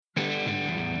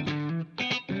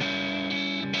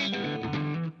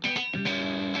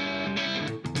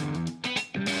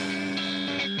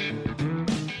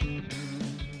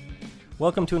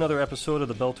Welcome to another episode of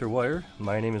the Belter Wire.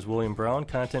 My name is William Brown,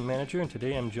 Content Manager, and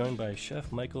today I'm joined by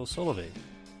Chef Michael Solovay.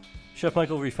 Chef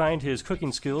Michael refined his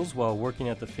cooking skills while working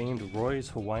at the famed Roy's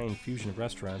Hawaiian Fusion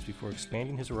restaurants before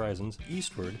expanding his horizons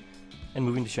eastward and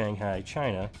moving to Shanghai,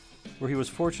 China, where he was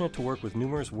fortunate to work with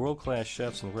numerous world-class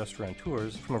chefs and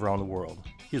restaurateurs from around the world.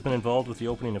 He has been involved with the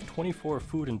opening of 24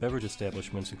 food and beverage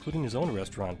establishments, including his own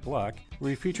restaurant, Block,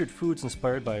 where he featured foods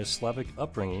inspired by his Slavic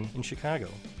upbringing in Chicago.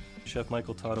 Chef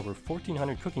Michael taught over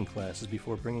 1,400 cooking classes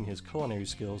before bringing his culinary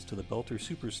skills to the Belter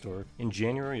Superstore in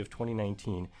January of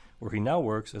 2019, where he now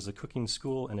works as a cooking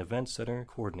school and event center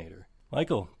coordinator.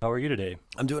 Michael, how are you today?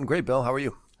 I'm doing great, Bill. How are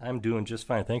you? I'm doing just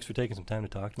fine. Thanks for taking some time to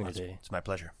talk to me today. It's my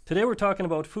pleasure. Today we're talking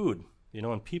about food. You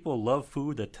know, and people love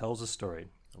food that tells a story.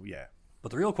 Oh, yeah. But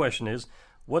the real question is,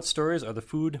 what stories are the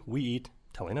food we eat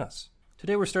telling us?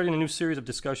 Today we're starting a new series of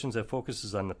discussions that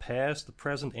focuses on the past, the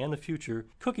present, and the future,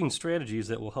 cooking strategies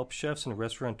that will help chefs and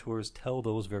restaurateurs tell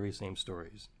those very same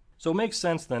stories. So it makes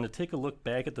sense then to take a look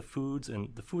back at the foods and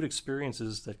the food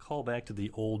experiences that call back to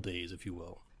the old days, if you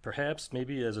will. Perhaps,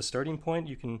 maybe as a starting point,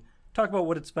 you can talk about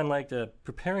what it's been like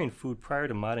preparing food prior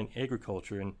to modern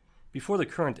agriculture and before the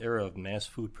current era of mass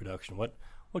food production. What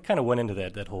kind of went into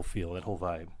that whole feel, that whole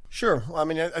vibe? Sure. I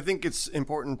mean, I think it's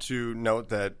important to note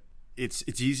that it's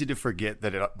easy to forget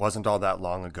that it wasn't all that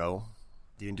long ago.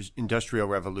 The Industrial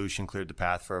Revolution cleared the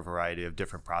path for a variety of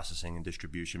different processing and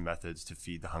distribution methods to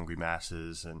feed the hungry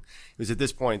masses. And it was at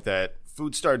this point that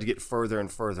food started to get further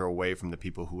and further away from the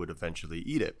people who would eventually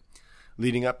eat it,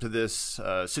 leading up to this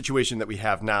situation that we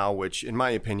have now, which, in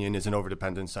my opinion, is an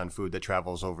overdependence on food that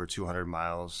travels over 200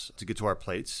 miles to get to our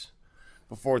plates.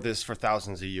 Before this, for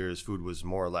thousands of years, food was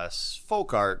more or less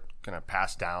folk art, kind of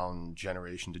passed down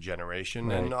generation to generation,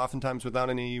 right, and oftentimes without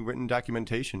any written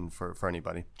documentation for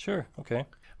anybody. Sure, okay.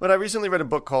 But I recently read a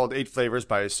book called 8 Flavors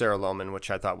by Sarah Lohman, which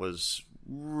I thought was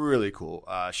really cool.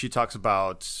 She talks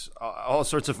about all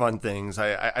sorts of fun things.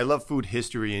 I love food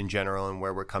history in general and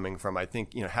where we're coming from. I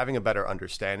think, having a better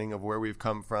understanding of where we've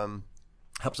come from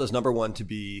helps us, number one, to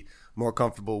be more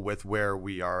comfortable with where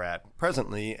we are at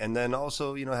presently, and then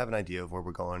also, have an idea of where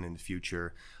we're going in the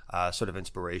future, sort of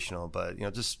inspirational, but,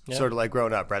 sort of like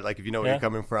growing up, right? Like if you know where you're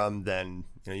coming from, then,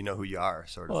 you know who you are,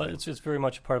 sort of thing. It's very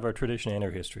much a part of our tradition and our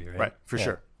history, right? Right, for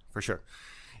sure.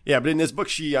 Yeah, but in this book,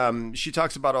 she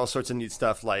talks about all sorts of neat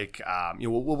stuff, like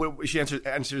she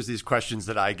answers these questions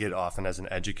that I get often as an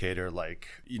educator, like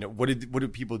what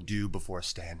did people do before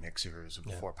stand mixers,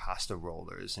 before pasta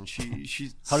rollers, and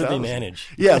she how did they manage?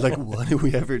 Yeah, like what did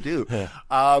we ever do?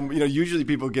 Usually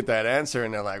people get that answer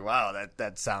and they're like, wow,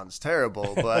 that sounds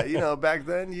terrible, but back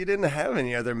then you didn't have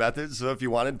any other methods, so if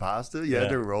you wanted pasta, you had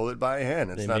to roll it by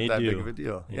hand. It's not that big of a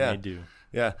deal. They do.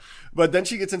 Yeah. But then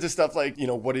she gets into stuff like,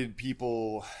 what did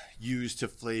people use to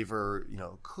flavor,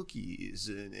 cookies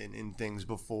and things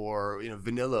before,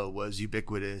 vanilla was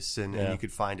ubiquitous and you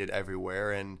could find it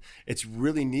everywhere. And it's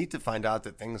really neat to find out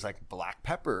that things like black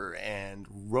pepper and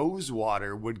rose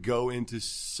water would go into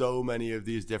so many of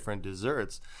these different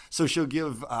desserts. So she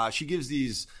gives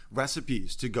these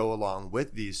recipes to go along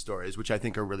with these stories, which I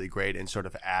think are really great and sort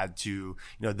of add to,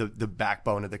 the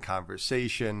backbone of the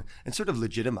conversation and sort of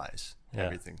legitimize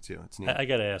everything too. It's neat. I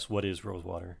got to ask, what is rose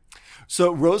water?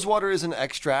 So rose water is an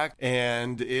extract,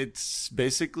 and it's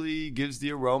basically gives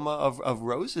the aroma of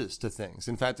roses to things.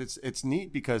 In fact, it's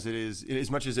neat because it is,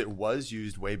 as much as it was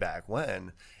used way back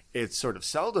when, it's sort of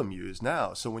seldom used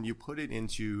now. So when you put it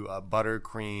into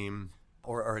buttercream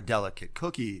or a delicate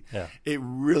cookie, it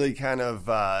really kind of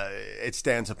it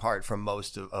stands apart from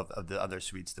most of the other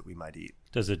sweets that we might eat.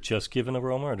 Does it just give an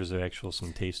aroma, or does there actually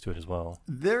some taste to it as well?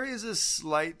 There is a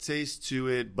slight taste to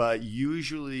it, but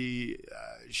usually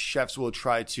chefs will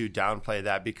try to downplay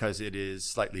that because it is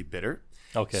slightly bitter.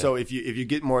 Okay. So if you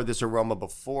get more of this aroma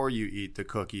before you eat the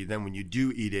cookie, then when you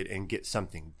do eat it and get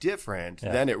something different,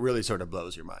 then it really sort of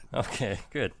blows your mind. Okay,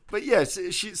 good. But yes,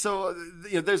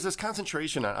 there's this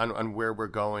concentration on where we're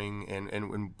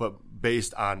going, but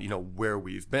based on where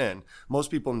we've been.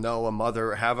 Most people know a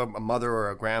mother or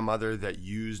a grandmother that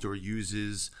used or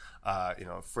uses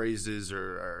phrases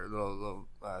or little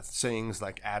sayings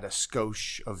like "add a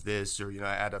skosh of this" or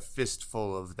 "add a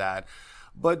fistful of that."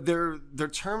 But they're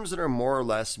terms that are more or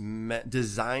less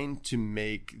designed to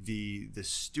make the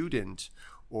student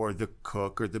or the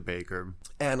cook or the baker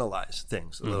analyze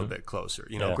things a little bit closer.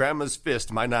 Grandma's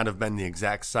fist might not have been the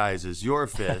exact size as your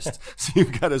fist, so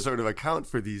you've got to sort of account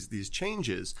for these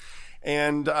changes.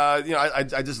 And I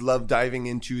just love diving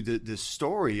into the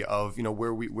story of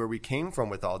where we came from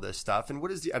with all this stuff, and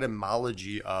what is the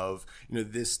etymology of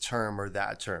this term or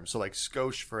that term. So like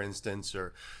skosh, for instance,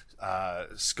 or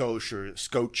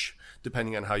scotch,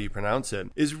 depending on how you pronounce it,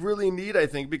 is really neat, I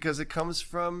think, because it comes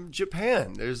from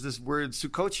Japan. There's this word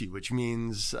sukochi, which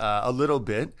means a little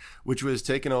bit, which was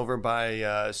taken over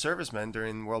by servicemen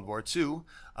during World War II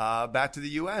back to the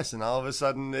U.S. And all of a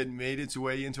sudden it made its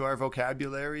way into our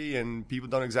vocabulary, and people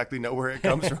don't exactly know where it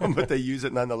comes from, but they use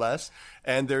it nonetheless.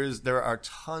 And there are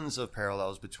tons of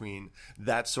parallels between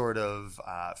that sort of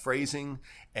phrasing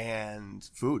and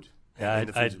food. Yeah,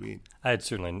 I had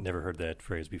certainly never heard that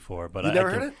phrase before. But you never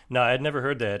heard it? No, I had never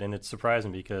heard that, and it's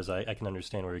surprising because I can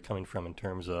understand where you're coming from in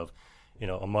terms of,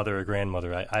 a mother or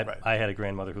grandmother. I had a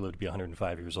grandmother who lived to be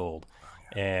 105 years old,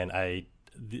 and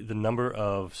the number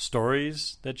of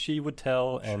stories that she would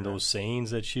tell and those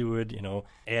sayings that she would,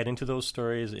 add into those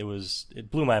stories,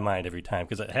 it blew my mind every time,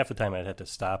 because half the time I'd have to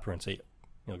stop her and say,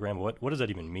 Grandma, what does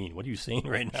that even mean? What are you saying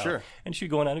right now? Sure. And she'd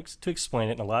go on to explain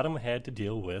it, and a lot of them had to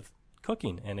deal with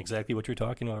cooking and exactly what you're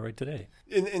talking about right today.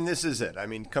 And this is it. I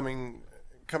mean, coming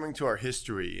to our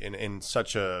history in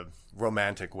such a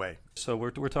romantic way. So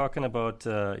we're talking about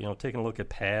taking a look at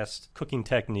past cooking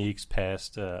techniques,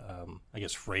 past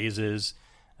phrases,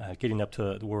 getting up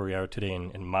to where we are today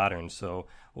in modern. So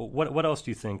what else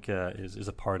do you think is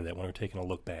a part of that when we're taking a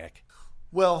look back?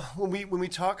 Well, when we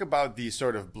talk about these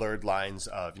sort of blurred lines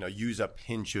of use a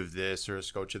pinch of this or a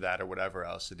scotch of that or whatever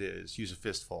else it is, use a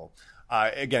fistful.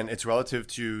 Again, it's relative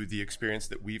to the experience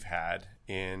that we've had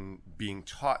in being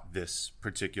taught this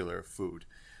particular food.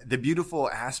 The beautiful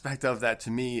aspect of that to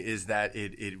me is that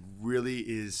it really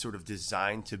is sort of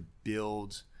designed to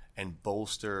build and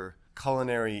bolster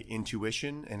culinary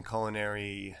intuition and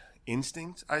culinary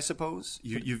instinct, I suppose.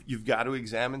 You've got to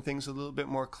examine things a little bit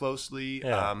more closely,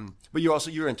 but you're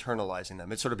internalizing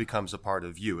them. It sort of becomes a part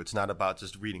of you. It's not about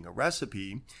just reading a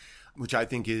recipe, which I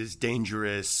think is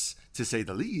dangerous to say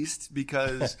the least,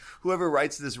 because whoever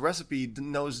writes this recipe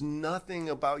knows nothing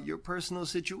about your personal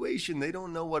situation. They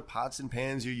don't know what pots and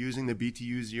pans you're using, the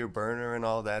BTUs of your burner and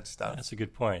all that stuff. That's a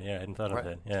good point. Yeah, I hadn't thought of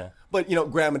that. Yeah. But,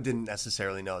 Grandma didn't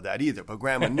necessarily know that either. But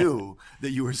Grandma knew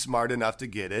that you were smart enough to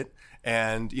get it.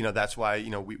 And, that's why,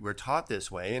 we're taught this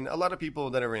way. And a lot of people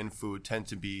that are in food tend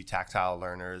to be tactile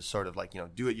learners, sort of like,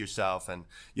 do it yourself and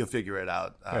you'll figure it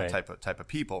out type of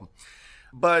people.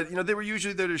 But, they were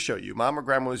usually there to show you. Mom or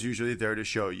Grandma was usually there to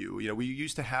show you. We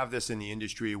used to have this in the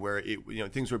industry where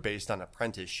things were based on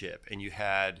apprenticeship, and you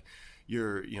had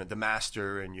your, the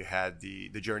master, and you had the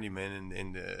journeyman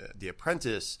and the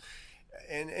apprentice.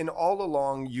 And all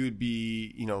along you'd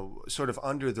be, sort of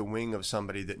under the wing of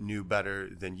somebody that knew better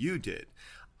than you did.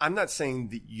 I'm not saying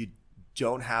that you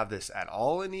don't have this at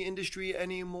all in the industry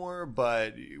anymore,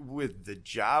 but with the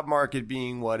job market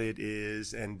being what it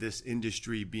is and this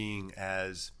industry being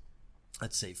as,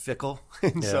 let's say, fickle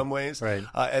in some ways,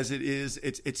 as it is,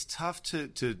 it's tough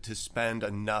to spend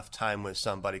enough time with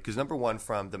somebody, because number one,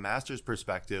 from the master's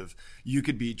perspective, you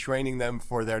could be training them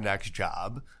for their next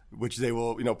job, which they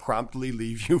will, promptly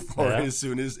leave you for as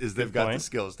soon as they've got the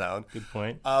skills down. Good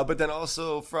point. But then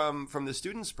also from the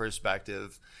student's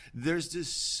perspective, there's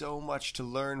just so much to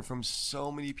learn from so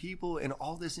many people, and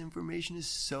all this information is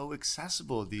so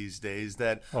accessible these days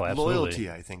that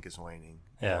loyalty, I think, is waning.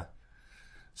 Yeah.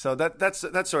 So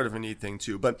that's sort of a neat thing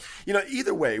too. But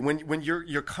either way, when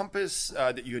your compass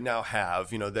that you now have,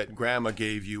 that Grandma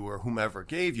gave you or whomever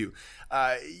gave you,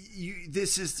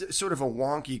 this is sort of a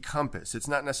wonky compass. It's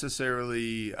not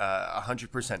necessarily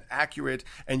 100% accurate,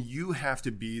 and you have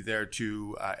to be there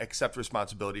to accept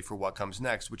responsibility for what comes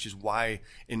next. Which is why,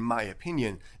 in my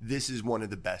opinion, this is one of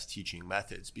the best teaching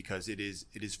methods, because it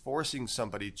is forcing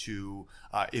somebody to,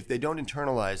 if they don't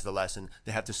internalize the lesson,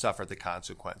 they have to suffer the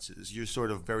consequences. You're sort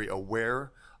of very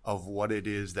aware of what it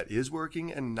is that is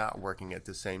working and not working at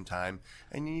the same time,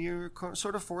 and you're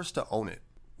sort of forced to own it.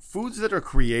 Foods that are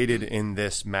created in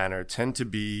this manner tend to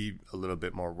be a little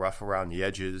bit more rough around the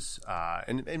edges,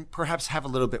 and perhaps have a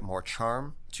little bit more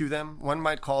charm to them. One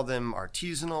might call them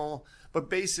artisanal, but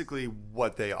basically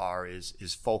what they are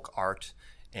is folk art,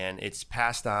 and it's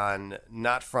passed on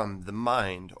not from the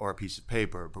mind or a piece of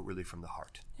paper, but really from the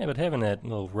heart. Yeah, but having that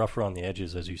little rough around the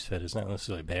edges, as you said, is not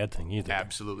necessarily a bad thing either.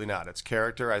 Absolutely not. It's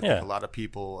character. I think a lot of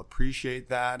people appreciate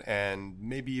that, and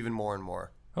maybe even more and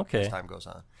more as time goes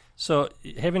on. So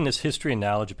having this history and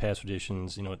knowledge of past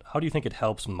traditions, how do you think it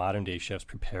helps modern day chefs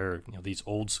prepare, these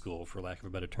old school, for lack of a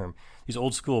better term, these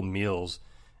old school meals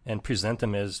and present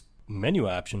them as menu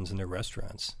options in their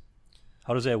restaurants?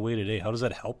 How does that weigh today? How does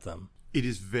that help them? It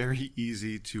is very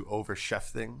easy to over-chef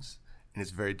things, and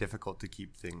it's very difficult to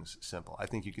keep things simple. I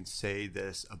think you can say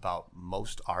this about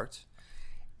most art,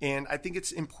 and I think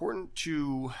it's important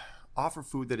to offer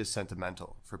food that is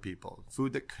sentimental for people,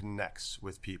 food that connects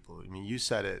with people. I mean, you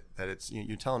said it, that it's,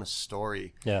 you're telling a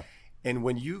story. Yeah. And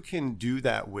when you can do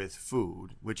that with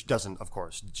food, which doesn't, of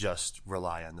course, just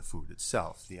rely on the food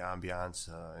itself, the ambiance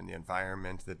and the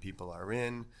environment that people are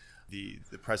in, the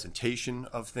presentation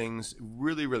of things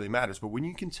really, really matters. But when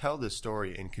you can tell this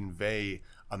story and convey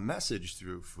a message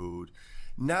through food,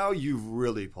 now you've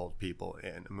really pulled people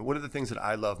in. I mean, one of the things that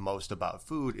I love most about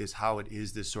food is how it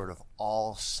is this sort of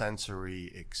all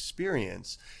sensory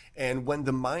experience. And when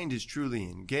the mind is truly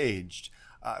engaged,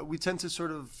 we tend to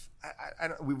sort of,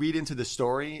 we read into the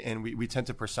story, and we tend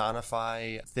to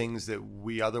personify things that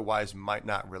we otherwise might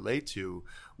not relate to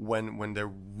when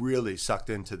they're really sucked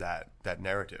into that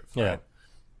narrative. Yeah. Right?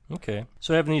 Okay.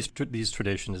 So having these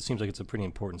traditions, it seems like it's a pretty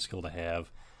important skill to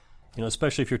have.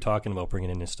 Especially if you're talking about bringing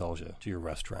in nostalgia to your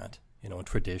restaurant, and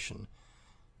tradition.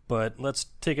 But let's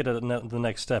take it to the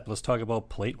next step. Let's talk about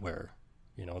plateware.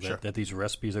 Sure. That these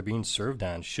recipes are being served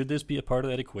on. Should this be a part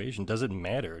of that equation? Does it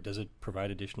matter? Does it provide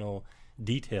additional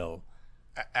detail?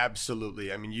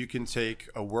 Absolutely. I mean, you can take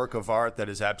a work of art that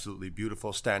is absolutely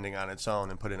beautiful standing on its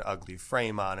own and put an ugly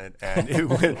frame on it, and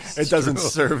it doesn't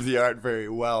serve the art very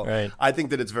well. Right. I think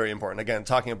that it's very important. Again,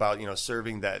 talking about,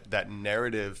 serving that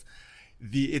narrative,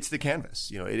 it's the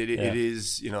canvas. It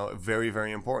is, very,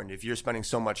 very important. If you're spending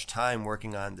so much time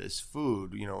working on this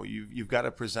food, you've got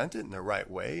to present it in the right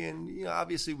way. And,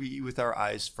 obviously we eat with our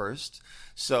eyes first.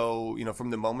 So, from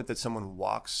the moment that someone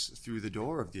walks through the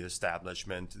door of the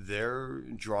establishment, they're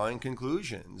drawing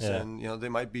conclusions, and, they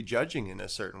might be judging in a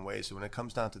certain way. So when it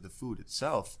comes down to the food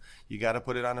itself, you got to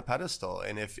put it on a pedestal.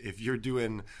 And if you're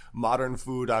doing modern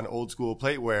food on old school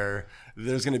plateware,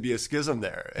 there's going to be a schism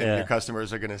there, and your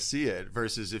customers are going to see it.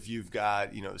 Versus if you've got,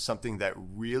 something that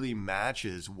really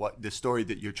matches what the story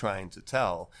that you're trying to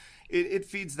tell, it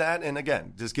feeds that. And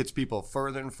again, just gets people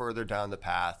further and further down the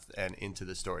path and into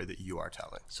the story that you are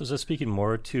telling. So is that speaking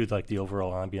more to like the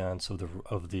overall ambiance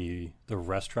of the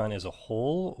restaurant as a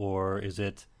whole, or is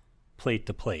it plate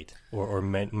to plate or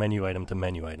menu item to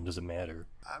menu item? Does it matter?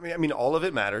 I mean, all of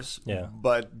it matters. Yeah.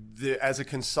 But as a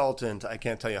consultant, I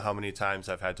can't tell you how many times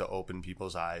I've had to open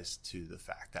people's eyes to the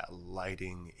fact that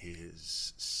lighting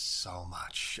is so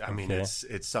much. I mean,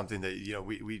 it's something that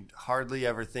we hardly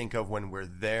ever think of when we're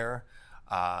there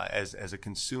as a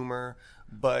consumer.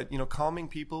 But calming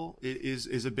people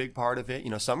is a big part of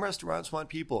it. Some restaurants want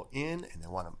people in and they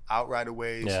want them out right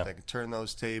away, so they can turn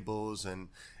those tables and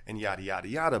yada yada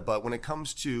yada. But when it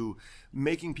comes to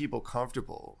making people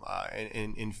comfortable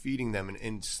and feeding them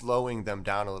and slowing them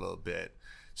down a little bit,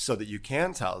 so that you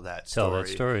can tell that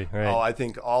story. Right. Oh, I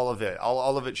think all of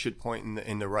it should point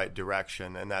in the right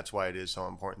direction, and that's why it is so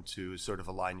important to sort of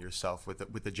align yourself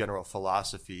with the general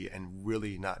philosophy and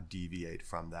really not deviate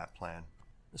from that plan.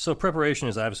 So preparation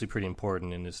is obviously pretty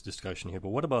important in this discussion here, but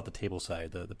what about the table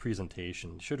side, the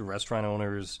presentation? Should restaurant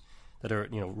owners that are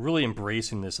really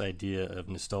embracing this idea of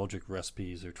nostalgic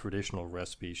recipes or traditional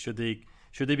recipes, should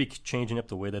they be changing up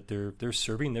the way that they're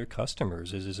serving their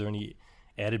customers? Is there any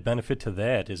added benefit to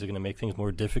that? Is it going to make things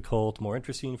more difficult, more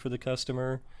interesting for the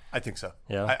customer? I think so.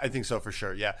 Yeah, I think so for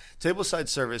sure. Yeah, tableside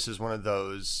service is one of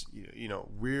those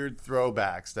weird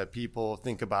throwbacks that people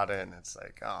think about it, and it's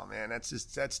like, oh man,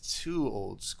 that's too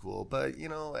old school. But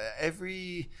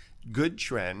every good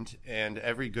trend and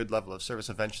every good level of service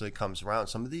eventually comes around.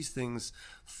 Some of these things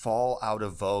fall out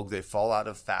of vogue, they fall out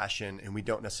of fashion, and we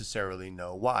don't necessarily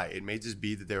know why. It may just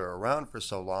be that they were around for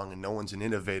so long and no one's an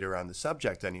innovator on the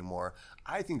subject anymore.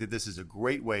 I think that this is a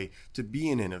great way to be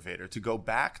an innovator, to go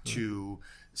back to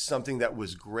something that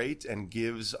was great and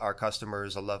gives our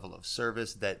customers a level of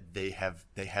service that they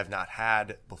have not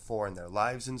had before in their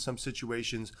lives in some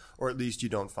situations, or at least you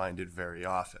don't find it very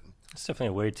often. It's definitely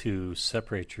a way to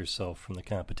separate yourself from the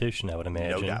competition, I would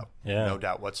imagine. No doubt. Yeah. No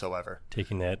doubt whatsoever.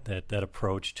 Taking that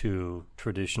approach to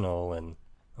traditional and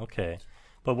okay.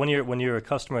 But when you're a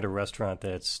customer at a restaurant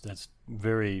that's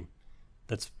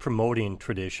promoting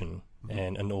tradition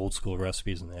and old school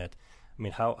recipes and that, I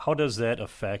mean, how does that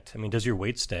affect? I mean, does your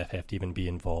wait staff have to even be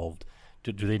involved?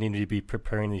 Do they need to be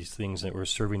preparing these things or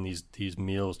serving these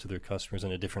meals to their customers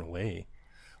in a different way?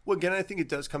 Well, again, I think it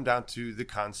does come down to the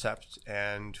concept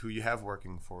and who you have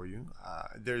working for you.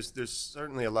 There's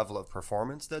certainly a level of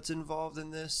performance that's involved in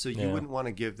this, so you wouldn't want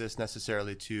to give this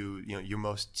necessarily to your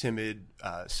most timid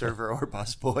server or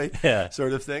busboy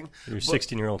sort of thing. Your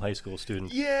 16-year-old high school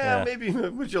student. Yeah, maybe.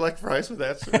 Would you like fries with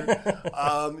that,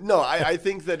 sir? No, I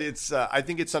think that it's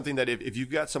something that if you've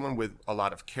got someone with a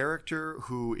lot of character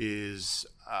who is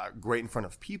great in front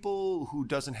of people, who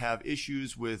doesn't have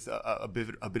issues with a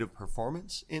bit of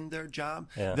performance in their job,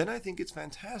 then I think it's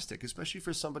fantastic, especially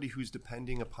for somebody who's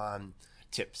depending upon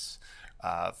tips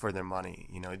for their money.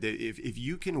 You know, if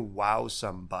you can wow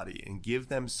somebody and give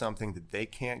them something that they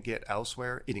can't get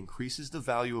elsewhere, it increases the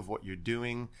value of what you're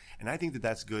doing. And I think that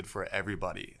that's good for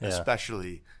everybody,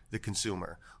 especially the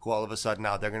consumer, who all of a sudden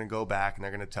now they're going to go back and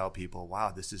they're going to tell people,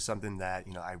 wow, this is something that,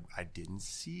 you know, I didn't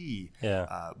see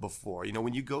before. You know,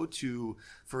 when you go to,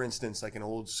 for instance, like an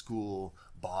old school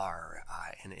bar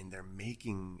and they're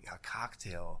making a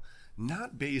cocktail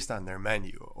not based on their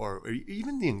menu or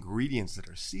even the ingredients that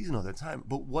are seasonal at the time,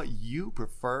 but what you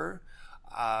prefer,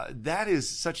 that is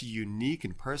such a unique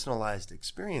and personalized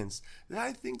experience that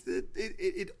I think that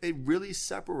it really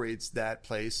separates that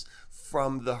place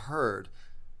from the herd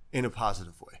in a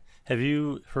positive way. Have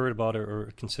you heard about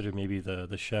or considered maybe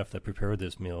the chef that prepared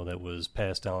this meal that was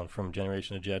passed down from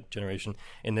generation to generation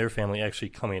in their family actually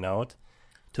coming out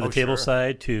to the table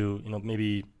side to, you know,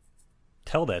 maybe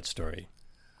tell that story?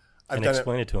 And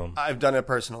explain it to them. I've done it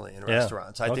personally in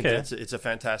restaurants. I think it's a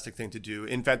fantastic thing to do.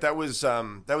 In fact, that was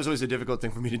always a difficult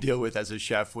thing for me to deal with as a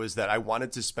chef, was that I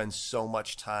wanted to spend so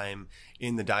much time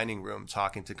in the dining room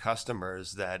talking to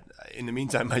customers that in the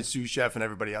meantime, my sous chef and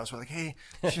everybody else were like, hey,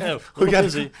 chef, we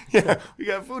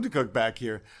got food to cook back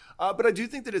here. But I do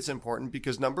think that it's important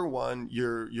because, number one,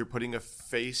 you're putting a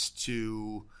face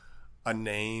to a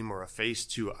name or a face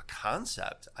to a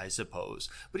concept, I suppose.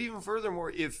 But even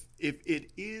furthermore, if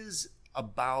it is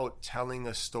about telling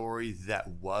a story that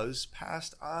was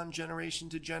passed on generation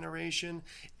to generation,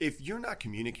 if you're not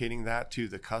communicating that to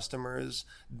the customers,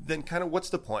 then kind of what's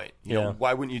the point? You know,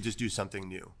 why wouldn't you just do something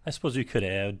new? I suppose you could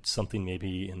add something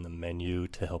maybe in the menu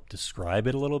to help describe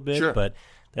it a little bit, sure, but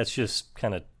that's just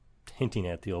kind of hinting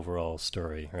at the overall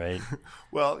story, right?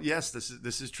 Well, yes,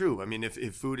 this is true. I mean,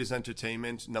 if food is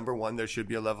entertainment, number one, there should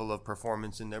be a level of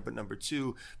performance in there. But number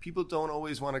two, people don't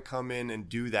always want to come in and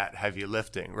do that heavy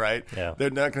lifting, right? Yeah. They're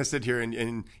not going to sit here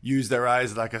and use their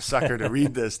eyes like a sucker to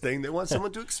read this thing. They want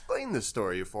someone to explain the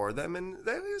story for them. And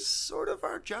that is sort of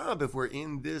our job if we're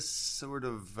in this sort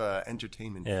of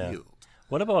entertainment field.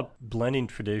 What about blending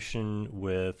tradition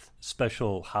with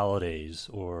special holidays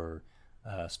or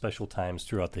special times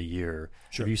throughout the year?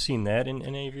 Sure. Have you seen that in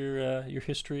any of your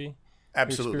history?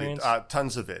 Absolutely,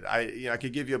 tons of it. I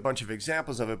could give you a bunch of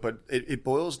examples of it, but it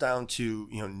boils down to,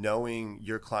 you know, knowing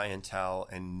your clientele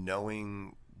and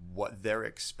knowing what they're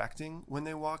expecting when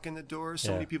they walk in the door.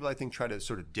 So many people, I think, try to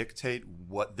sort of dictate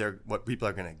what people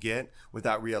are going to get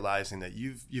without realizing that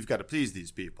you've got to please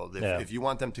these people. If you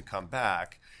want them to come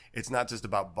back, it's not just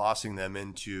about bossing them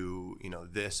into, you know,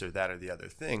 this or that or the other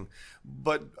thing,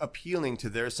 but appealing to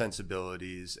their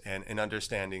sensibilities and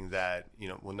understanding that, you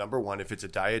know, well, number one, if it's a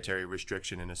dietary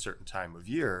restriction in a certain time of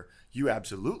year, you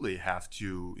absolutely have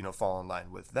to, you know, fall in line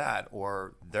with that,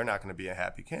 or they're not going to be a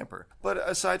happy camper. But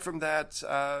aside from that,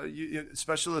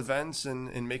 special events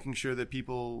and making sure that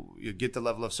people get the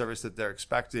level of service that they're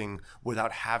expecting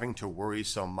without having to worry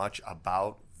so much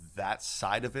about that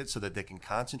side of it, so that they can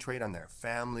concentrate on their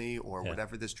family or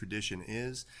whatever this tradition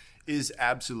is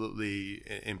absolutely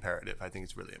imperative. I think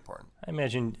it's really important. I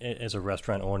imagine as a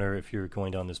restaurant owner, if you're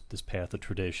going down this path of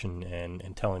tradition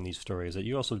and telling these stories, that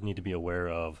you also need to be aware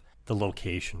of the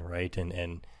location, right?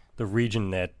 And the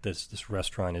region that this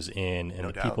restaurant is in and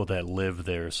the people that live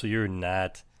there. So you're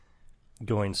not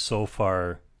going so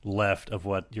far left of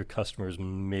what your customers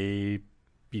may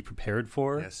be prepared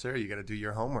for. Yes, sir. You got to do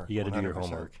your homework. You got to do your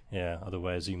homework. Yeah.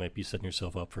 Otherwise, you might be setting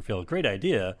yourself up for failure. Great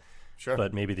idea. Sure.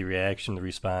 But maybe the reaction, the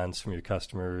response from your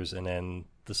customers, and then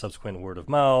the subsequent word of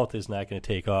mouth is not going to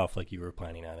take off like you were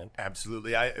planning on it.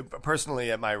 Absolutely. I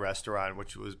personally, at my restaurant,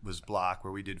 which was Block,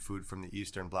 where we did food from the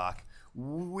Eastern Bloc,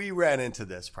 we ran into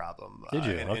this problem. Did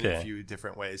you? In a few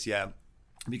different ways. Yeah.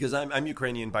 Because I'm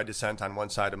Ukrainian by descent on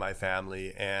one side of my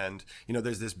family, and you know,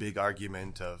 there's this big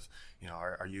argument of, you know,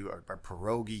 are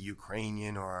pierogi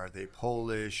Ukrainian or are they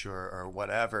Polish or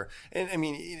whatever? And I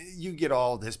mean, you get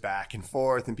all this back and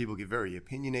forth, and people get very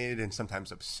opinionated and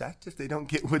sometimes upset if they don't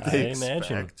get what they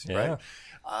expect, right?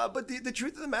 But the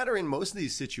truth of the matter in most of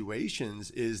these situations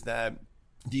is that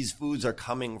these foods are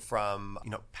coming from,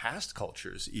 you know, past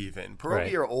cultures even.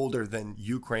 Pierogi are older than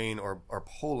Ukraine or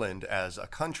Poland as a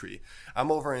country.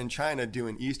 I'm over in China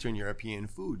doing Eastern European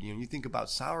food. You know, you think about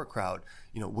sauerkraut,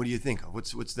 you know, what do you think of?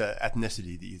 What's the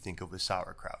ethnicity that you think of with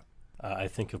sauerkraut? I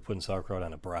think of putting sauerkraut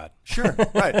on a brat. Sure,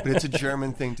 right. But it's a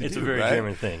German thing to do, It's a very right?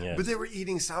 German thing, yeah. But they were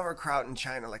eating sauerkraut in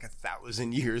China like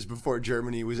 1,000 years before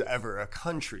Germany was ever a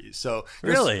country. So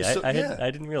really?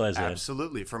 I didn't realize that.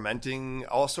 Absolutely. Fermenting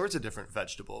all sorts of different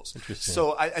vegetables. Interesting.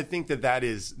 So I think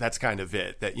that's kind of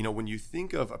it. That, when you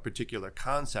think of a particular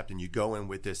concept and you go in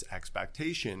with this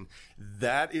expectation,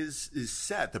 that is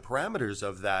set. The parameters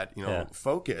of that,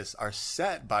 focus are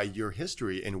set by your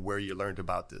history and where you learned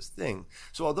about this thing.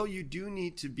 So although you do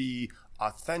need to be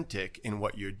authentic in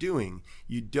what you're doing,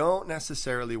 you don't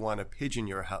necessarily want to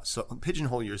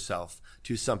pigeonhole yourself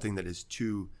to something that is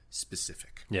too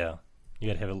specific. Yeah. You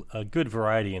got to have a good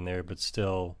variety in there, but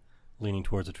still leaning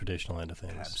towards the traditional end of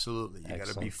things. Absolutely. You got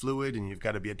to be fluid and you've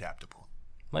got to be adaptable.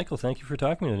 Michael, thank you for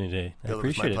talking to me today. I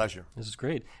appreciate it. It's my pleasure. This is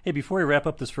great. Hey, before we wrap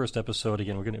up this first episode,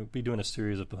 again, we're going to be doing a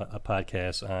series of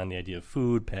podcasts on the idea of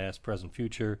food, past, present,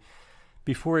 future.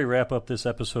 Before we wrap up this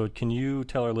episode, can you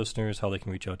tell our listeners how they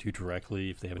can reach out to you directly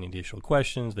if they have any additional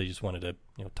questions, they just wanted to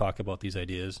talk about these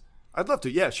ideas? I'd love to.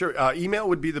 Yeah, sure. Email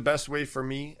would be the best way for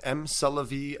me,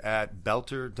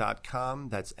 msolovey@belter.com.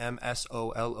 That's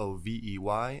MSOLOVEY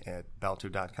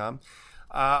 @belter.com.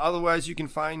 Otherwise, you can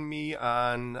find me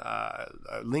on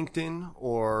LinkedIn,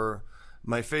 or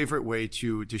my favorite way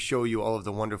to show you all of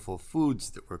the wonderful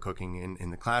foods that we're cooking in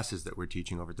the classes that we're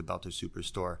teaching over at the Belter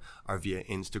Superstore are via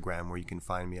Instagram, where you can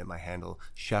find me at my handle,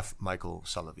 Chef Michael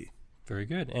Solovey. Very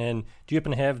good. And do you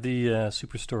happen to have the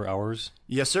Superstore hours?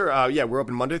 Yes, sir. We're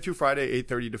open Monday through Friday,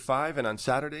 8:30 to 5, and on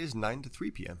Saturdays, 9 to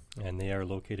 3 p.m. And they are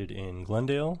located in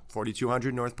Glendale?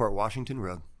 4200 Northport Washington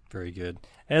Road. Very good.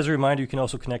 As a reminder, you can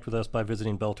also connect with us by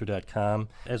visiting belter.com,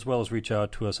 as well as reach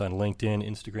out to us on LinkedIn,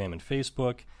 Instagram, and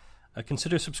Facebook.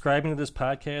 Consider subscribing to this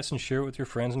podcast and share it with your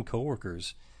friends and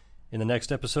coworkers. In the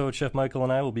next episode, Chef Michael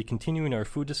and I will be continuing our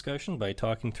food discussion by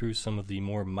talking through some of the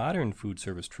more modern food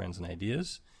service trends and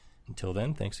ideas. Until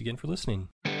then, thanks again for listening.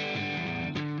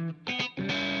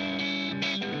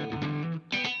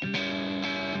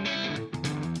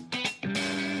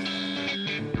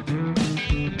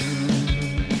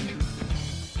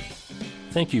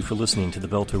 Thank you for listening to the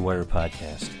Belter Wire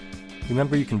Podcast.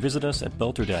 Remember, you can visit us at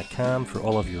belter.com for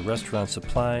all of your restaurant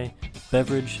supply,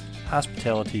 beverage,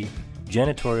 hospitality,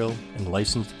 janitorial, and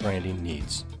licensed branding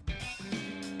needs.